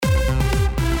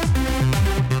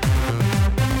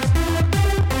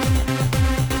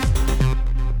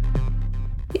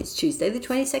Tuesday the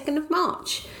 22nd of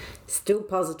March. Still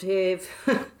positive.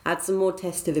 Had some more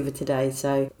tests delivered today,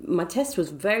 so my test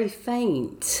was very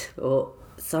faint, so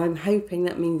I'm hoping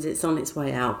that means it's on its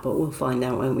way out, but we'll find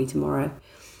out, won't we, tomorrow.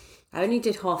 I only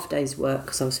did half a day's work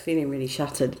because I was feeling really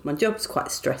shattered. My job's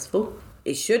quite stressful.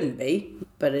 It shouldn't be,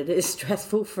 but it is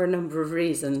stressful for a number of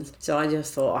reasons. So I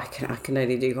just thought I can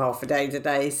only do half a day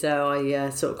today. So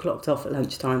I sort of clocked off at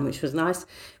lunchtime, which was nice,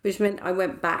 which meant I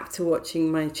went back to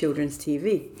watching my children's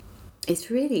TV.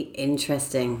 It's really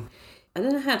interesting. I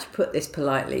don't know how to put this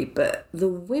politely, but the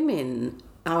women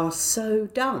are so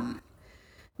dumb.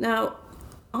 Now,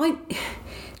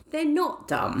 they're not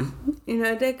dumb.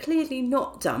 They're clearly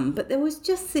not dumb, but there was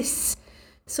just this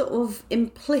sort of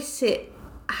implicit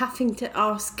having to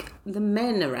ask the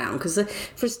men around, because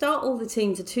for a start all the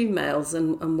teams are 2 males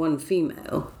and 1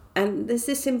 female, and there's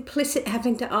this implicit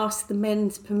having to ask the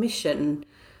men's permission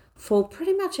for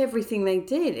pretty much everything they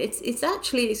did. It's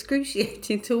actually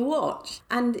excruciating to watch,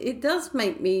 and it does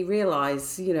make me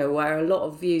realise where a lot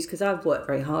of views, because I've worked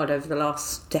very hard over the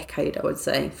last decade, I would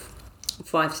say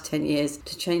 5 to 10 years,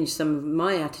 to change some of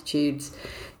my attitudes,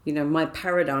 my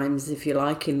paradigms, if you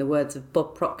like, in the words of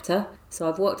Bob Proctor. So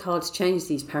I've worked hard to change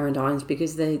these paradigms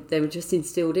because they were just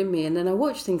instilled in me. And then I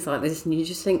watch things like this and you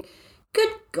just think, good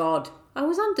God, I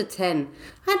was under 10.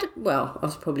 I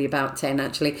was probably about 10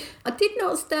 actually. I did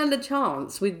not stand a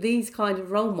chance with these kind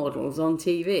of role models on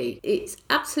TV. It's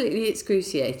absolutely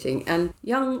excruciating. And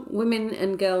young women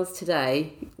and girls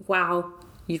today, wow,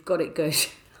 you've got it good.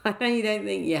 I know you don't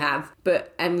think you have,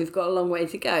 and we've got a long way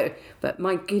to go, but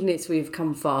my goodness, we've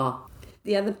come far.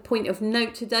 The other point of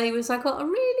note today was I got a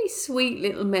really sweet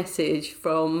little message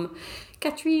from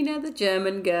Katrina, the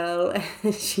German girl,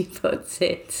 as she puts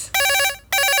it.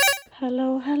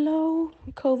 Hello,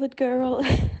 COVID girl.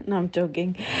 No, I'm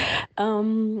joking.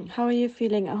 How are you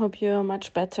feeling? I hope you're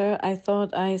much better. I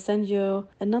thought I send you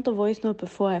another voice note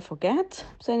before I forget.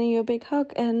 Sending you a big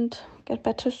hug and get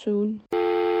better soon.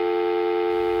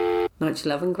 Much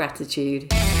love and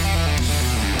gratitude.